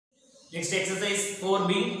Next exercise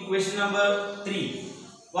 4b, question number 3.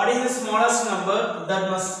 What is the smallest number that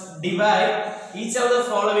must divide each of the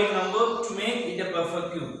following number to make it a perfect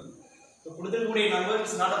cube? So கொடுத்திருக்கக்கூடிய number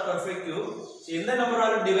is not a perfect cube. So எந்த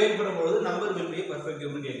நம்பரால divide பண்ணும்போது number will be a perfect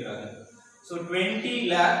cube னு கேக்குறாங்க. So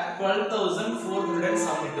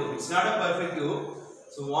 20,12,472. It's not a perfect cube.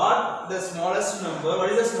 So what is the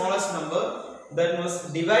smallest number that must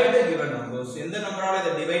divide the given number? So எந்த நம்பரால இத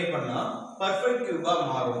divide பண்ணா perfect cube ஆ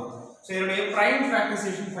மாறும்? So இதோட prime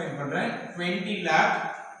factorization find பண்றேன்.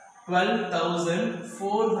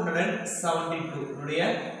 20,12,472 உடைய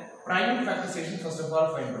prime factorization first of all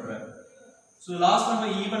find பண்றேன். So last number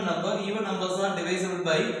even numbers are divisible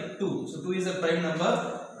by 2. So 2 is a prime number.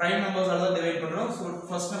 Prime numbers are divide பண்றோம். So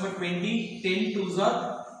first number 20, 10 2s are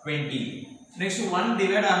 20. Next 1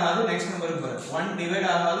 divide ஆகாது next number வரும். 1 divide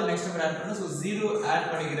ஆகாது next number add பண்ணனும். So 0 add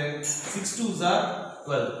பண்ணிக்கிறேன். 6 2s are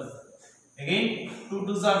 12. Again 2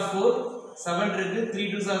 2s are 4, 7 இருக்கு, 3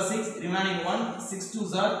 2s are 6, remaining 1, 6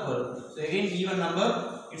 2s are 12. So again even number,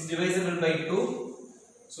 it's divisible by 2.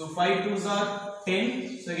 So 5 2s are 10.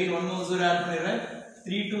 So again one more 0 add பண்ணிறேன்.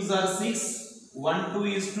 3 2s are 6, 1 2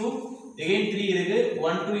 is 2. Again 3 இருக்கு,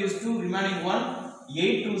 1 2 is 2, remaining 1,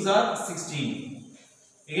 8 2s are 16.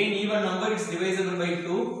 Again even number, it's divisible by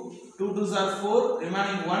 2. 2 2s are 4,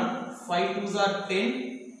 remaining 1, 5 2s are 10,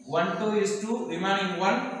 1 2 is 2, remaining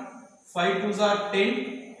 1, 5 2s are 10,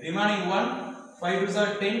 remaining 1, 5 2s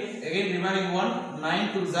are 10, again remaining 1, 9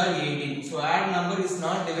 2s are 18. So add number is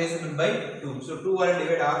not divisible by 2. So 2 ஆல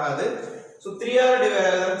divide ஆகாது. So 3 ஆல divide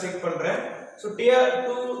ஆகாது check பண்றேன். So 3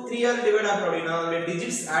 ஆல divide ஆகும் அப்படினா அந்த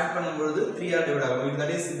digits add பண்ணும்போது 3 ஆல டிவைட் ஆகும்.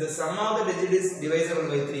 That is, if the sum of the digit is divisible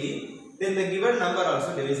by 3, then the given number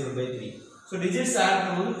also divisible by 3. So digits add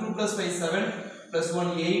பண்ணும்போது 2 plus 5 7 plus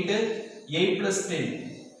 1 8, 8 plus 10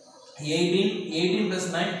 18 plus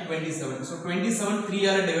 9 27. So 27 3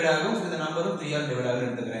 ஆல divide ஆகும். So இந்த நம்பரும் 3 ஆல divide ஆகும்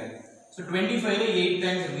எடுத்துக்கிறேன். So 25 8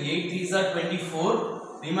 times 8 3s are 24,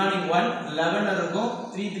 remaining 1 11 இருக்கும்,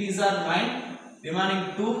 3 3s are 9, remaining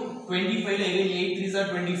 2, 25 again 8 3s are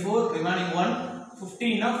 24, remaining 1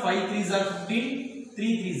 15 na 5 3s are 15,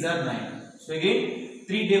 3 3s are 9. So again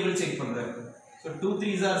 3 table check பண்றேன். So 2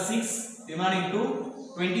 3s are 6, remaining 2,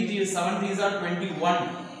 23 7 3s are 21,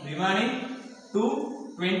 remaining 2,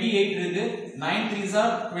 28 இருக்கு, 9 3s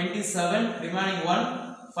are 27, remaining 1,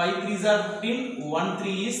 5 3s are 15, 1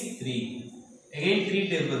 3 is 3. Again 3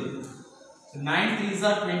 table. So 9 3s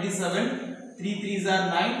are 27, 3 3s are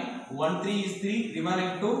 9, 1 3 is 3,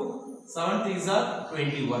 remaining 2, 7 3s are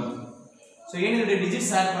 21. So again the digits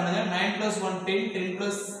add பண்ணுங்க. 9 plus 1 10, 10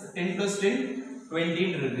 plus 10 20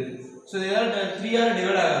 இருக்கு. So they are 3 ஆல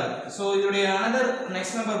divide ஆகாது. So இதோட another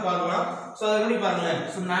next number பார்க்கலாம். So அத எப்படி பாருங்க.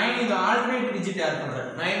 So 9 இந்த alternate digit ஆட் பண்றேன்.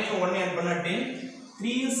 9 1 ஆட் பண்ணா 10,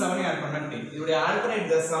 3 7 ஆட் பண்ணா 10. இதோட alternate,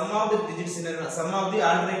 the sum of the digits in sum of the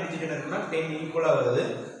alternate digit என்னன்னா 10 ஈக்குவலா வருது.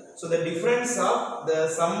 So the difference of the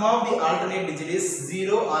sum of the alternate digit is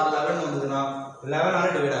 0 or 11 வந்ததுனா 11 ஆல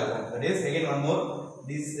டிவைட் ஆகும். That is again one more,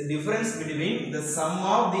 this difference between the sum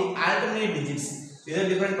of the alternate digits. இத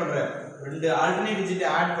different பண்றேன். ரெண்டு alternate digit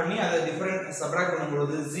add பண்ணி அத different subtract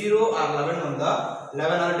பண்ணும்போது 0 or 11 வந்தா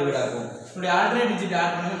 11 ஆல டிவைட் ஆகும். இந்த alternate digit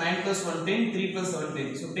ஆட் பண்ணுங்க. 9 plus 1 10, 3 plus 7 10.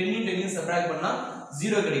 So 10 ன் 10 சப்ட்ராக்ட் பண்ணா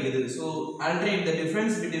 0 கிடைக்குது. So alternate, the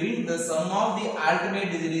difference between the sum of the alternate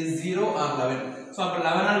digit is 0 or 11. So அப்ப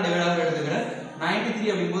 11 ஆல டிவைட் ஆக எடுத்துக்கிறேன். 93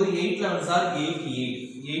 அப்படிம்போது 8 11s are 88,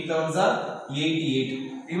 8 11s are 88.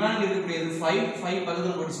 Remaining இருக்கக்கூடியது 5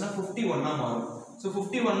 பக்கத்துல போட்டுச்சுனா 51 ஆ மாறும். So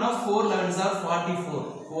 51 na 4 11s are 44,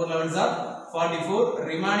 4 11s are 44,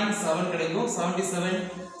 remaining 7 கிடைக்கும். 77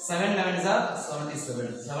 7 11s are 77,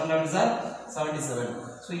 7 11s are 77.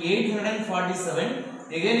 So 847.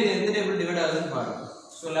 again இது எந்த டேபிள் டிவைட் ஆகுதுன்னு பாருங்க.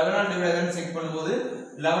 So 11 ஆல டிவைட் ஆகுதுன்னு செக் பண்ணும்போது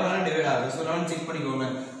 11 ஆல டிவைட் ஆகுது. So 11 செக் பண்ணிக்கோங்க.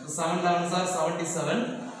 So 7 11s are 77.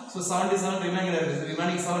 So 77 remaining இருக்கு. So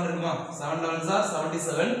remaining 7 இருக்குமா? 7 11s are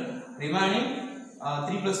 77, remaining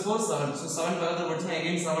 3 plus 4 7. So 7 பக்கத்துல போட்டுனா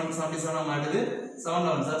again 7 77 ஆ மாறுது. 7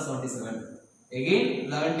 11s are 77. Again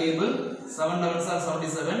 11 table, 7 11s are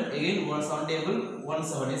 77. Again 7 table, 1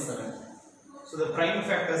 7 is 7. So the prime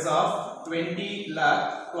factors of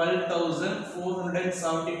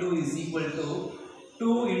 20,12,472 is equal to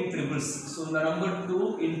 2 in triples. So the number 2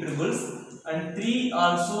 in triples and 3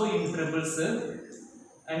 also in triples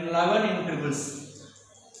and 11 in triples.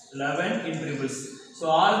 11 in triples. So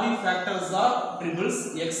all the factors are triples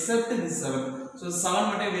except this 7. So 7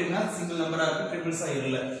 மட்டும் எப்படி இருக்குன்னா single number ஆ இருக்கு, triples ஆ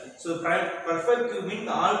இல்ல. So perfect cube means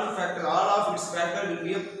all of its factor will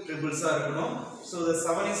be a triples ஆ இருக்கணும். So the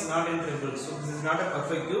 7 is not in triples. So this is not a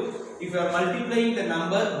perfect cube. If you are multiplying the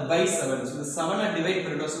number by 7, so the 7 divide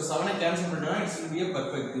பண்ணிட்டோம். So 7 cancel பண்ணிட்டோம்னா it will be a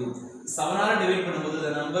perfect cube. 7 ஆல divide பண்ணும்போது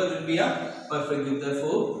the number will be a perfect cube.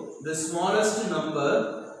 Therefore the smallest number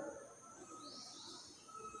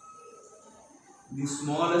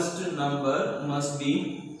must be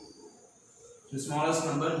the smallest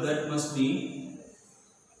number that must be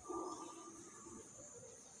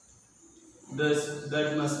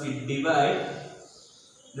divide.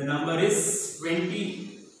 The number is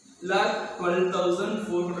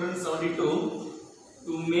 20,12,472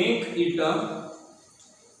 to make it a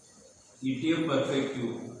perfect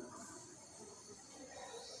cube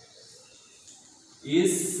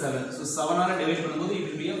is 7. So 7 ஆல divide பண்ணும்போது it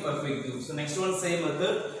will be a perfect cube. So next one same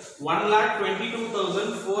method.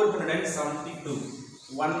 1,22,472.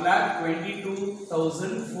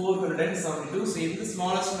 1,22,472. So இது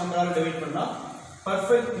smallest number ஆல divide பண்ணா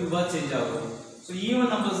perfect cube ஆ change ஆகும். So even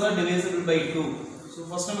numbers are divisible by 2. So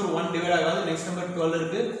first number 1 divide ஆகாது, next number 12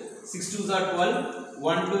 இருக்கு. 6 2s are 12,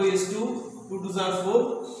 1 2 is 2, 2 2s are 4,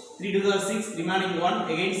 3 2s are 6, remaining 1,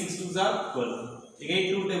 again 6 2s are 12. Again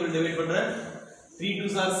 2 table divide பண்றேன். 3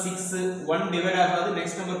 2s are 6, 1 divide ஆகாது,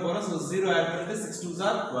 next number போறோம். So 0 add பண்ணிட்டு 6 2s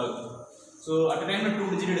are 12. So at a time 2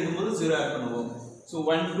 digit எடுக்கும்போது 0 add பண்ணுவோம். So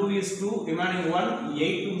 1 2 is 2, remaining 1,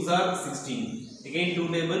 8 2s are 16. Again 2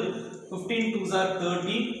 table, 15 2s are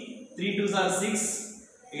 30, 3 2s are 6,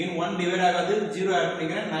 again 1 divide ஆகாது, 0 add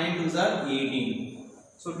பண்ணிக்கிறேன், 9 2s are 18.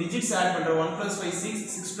 So digits add பண்ற 1 plus 5 6,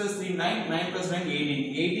 6 plus 3 9, 9 plus 9 18.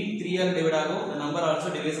 18 3 all divide ஆகும், the number also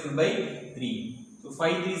divisible by 3. So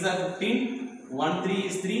 5 3s are 15, 1 3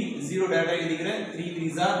 is 3, 0 data எழுதிக்கிறேன், 3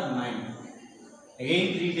 3s are 9. Again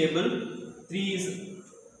 3 table, 3 is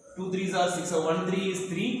 2 3s are 6, so 1 3 is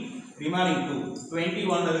 3, remaining 2.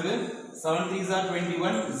 21 இருக்கு, 7 3s are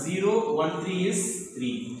 21, 0 1 3 is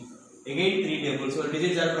 3. Again 3 table, so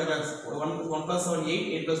digits add பண்ணா 1 plus 7 8,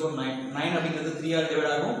 8 plus 1 9. 9 அப்படிங்கிறது 3 all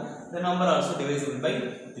divide ஆகும், the number also divisible by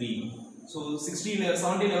 3. So 16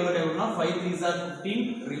 17 எவ்வளவு டேபிள்னா 5 3s are 15,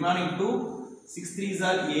 remaining 2, 6 3s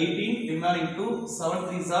are 18, remaining 2, 7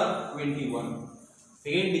 3s are 21.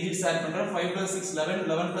 Again digits add பண்றேன், 5 plus 6 11,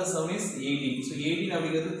 11 plus 7 is 18. So 18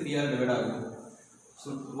 அப்படிங்கிறது 3 all divide ஆகும். So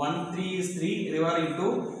 1 3 is 3, remaining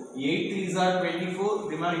 2, 8 3s are 24,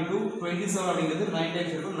 remaining 2, 27 அப்படிங்கிறது 9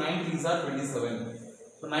 times இருக்கும், 9 3s are 27.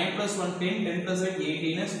 So 9 plus 1 10, 10 plus 1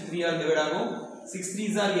 18, so 3 all divide ஆகும், 6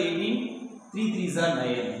 3s are 18, 3 3s are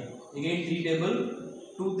 9. Again 3 table,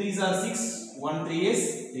 2 3s are 6, 1 3 is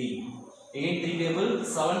 3. Again 3 table,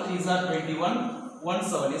 7 3s are 21, 1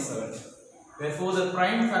 7 is 7. Therefore the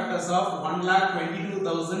prime factors of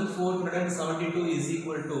 1,22,472 is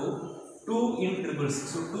equal to 2 in triples.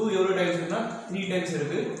 So 2 எவ்வளவு times இருக்குன்னா 3 times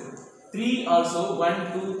இருக்கு. 3 also 1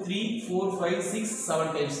 2 3 4 5 6 7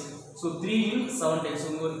 times. So 3 in 7 times. So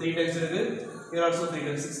இங்க 3 times இருக்கு. Here also 3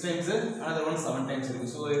 times, 6 times, another one 7 times இருக்கு.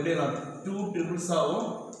 So எப்படி நான் 2 triples ஆகும்.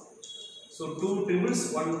 So 2 triples,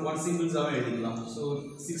 one singles ஆக எழுதிக்கலாம். So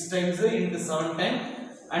 6 times into 7 time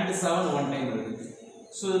and 7 one time இருக்கு.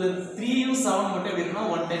 So the 3 யும் 7 மட்டும் எப்படி இருக்குன்னா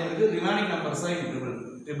 1 time இருக்கு. Remaining numbers are in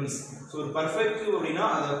triples. So a perfect cube அப்படினா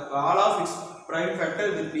all of its prime factor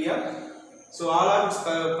will be a, so all of its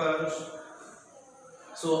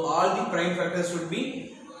so all the prime factors should be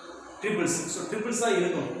triples. So triples ஆ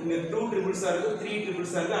இருக்கும். இங்க 2 triples ஆ இருக்கு, 3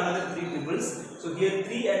 triples ஆ இருக்கு, another 3 triples. So here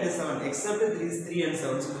 3 and 7 except 3 and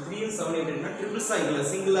 7. So 3 and 7 எப்படின்னா triples ஆ இல்ல,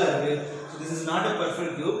 single ஆ இருக்கு. So this is not a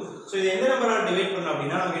perfect cube. So இது எந்த நம்பரால divide பண்ணோம்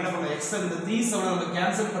அப்படினா நம்ம என்ன பண்ணோம், except இந்த 3 7 நம்ம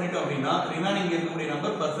கேன்சல் பண்ணிட்டோம் அப்படினா ரிமைனிங் இருக்கக்கூடிய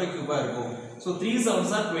நம்பர் perfect cube ஆ இருக்கும். So 3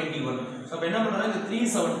 7s are 21. So அப்ப என்ன பண்றோம்னா இந்த 3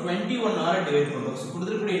 7 21 ஆல டிவைட் பண்றோம். So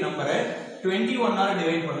கொடுத்திருக்கிற நம்பரை 21 ஆல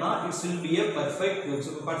டிவைட் பண்ணா it will be a perfect cube.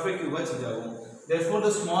 So perfect cube ah change ஆகும். Therefore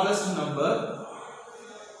the smallest number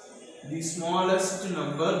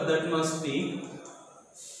that must be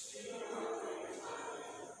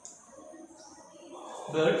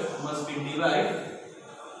divide,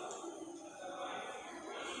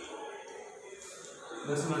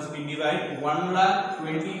 this must be divide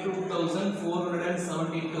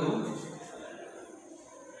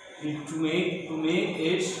 1,22,472 to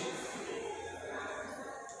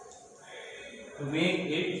make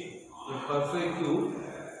it a perfect cube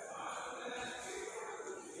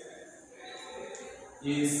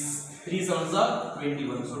is 3 7s are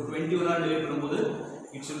 21. So 21 all divide பண்ணும்போது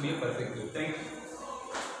it should be a perfect cube. Thank you.